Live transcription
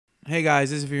Hey guys,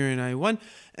 this is Fury91,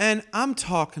 and I'm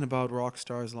talking about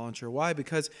Rockstar's launcher. Why?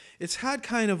 Because it's had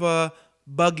kind of a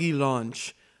buggy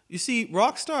launch. You see,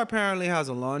 Rockstar apparently has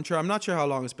a launcher. I'm not sure how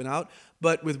long it's been out,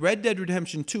 but with Red Dead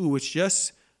Redemption 2, which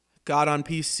just got on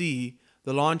PC,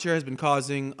 the launcher has been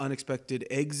causing unexpected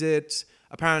exits.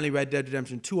 Apparently, Red Dead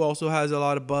Redemption 2 also has a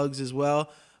lot of bugs as well.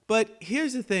 But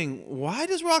here's the thing. Why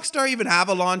does Rockstar even have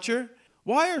a launcher?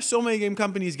 Why are so many game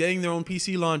companies getting their own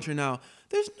PC launcher now?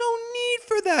 There's no need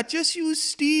for that. Just use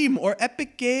Steam or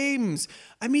Epic Games.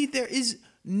 I mean, there is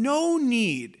no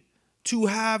need to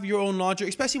have your own launcher,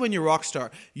 especially when you're Rockstar.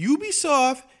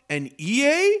 Ubisoft and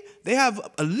EA, they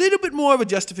have a little bit more of a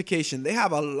justification. They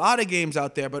have a lot of games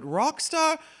out there, but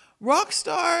Rockstar,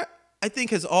 I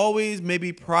think, has always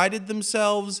maybe prided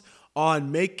themselves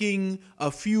on making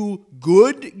a few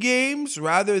good games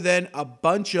rather than a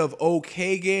bunch of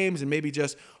okay games and maybe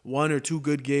just one or two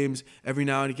good games every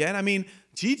now and again. I mean,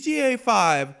 GTA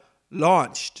 5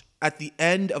 launched at the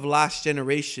end of last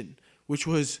generation, which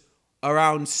was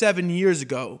around 7 years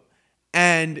ago,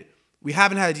 and we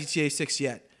haven't had GTA 6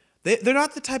 yet. They're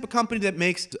not the type of company that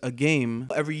makes a game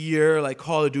every year like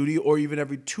Call of Duty or even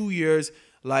every 2 years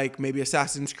like maybe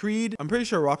Assassin's Creed. I'm pretty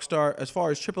sure Rockstar, as far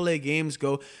as AAA games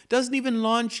go, doesn't even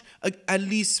launch at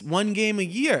least one game a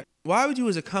year. Why would you,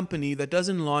 as a company that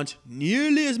doesn't launch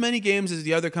nearly as many games as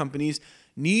the other companies,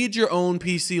 need your own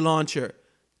PC launcher?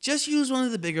 Just use one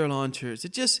of the bigger launchers.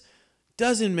 It just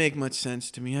doesn't make much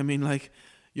sense to me. I mean, like,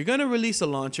 you're going to release a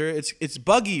launcher. It's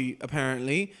buggy,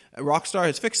 apparently. Rockstar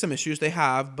has fixed some issues. They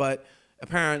have, but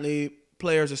apparently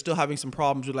players are still having some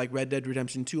problems with like Red Dead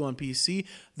Redemption 2 on PC,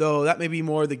 though that may be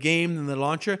more the game than the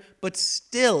launcher. But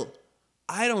still,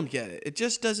 I don't get it. It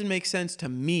just doesn't make sense to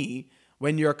me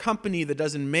when you're a company that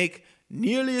doesn't make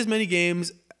nearly as many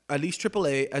games, at least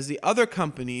AAA, as the other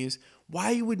companies, why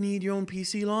you would need your own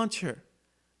PC launcher.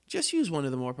 Just use one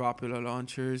of the more popular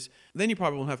launchers. Then you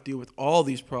probably won't have to deal with all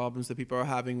these problems that people are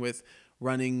having with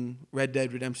running Red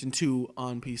Dead Redemption 2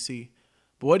 on PC.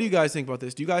 But what do you guys think about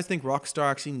this? Do you guys think Rockstar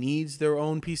actually needs their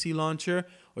own PC launcher?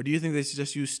 Or do you think they should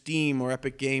just use Steam or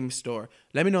Epic Games Store?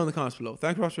 Let me know in the comments below.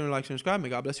 Thanks for watching, like, and subscribe. May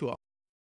God bless you all.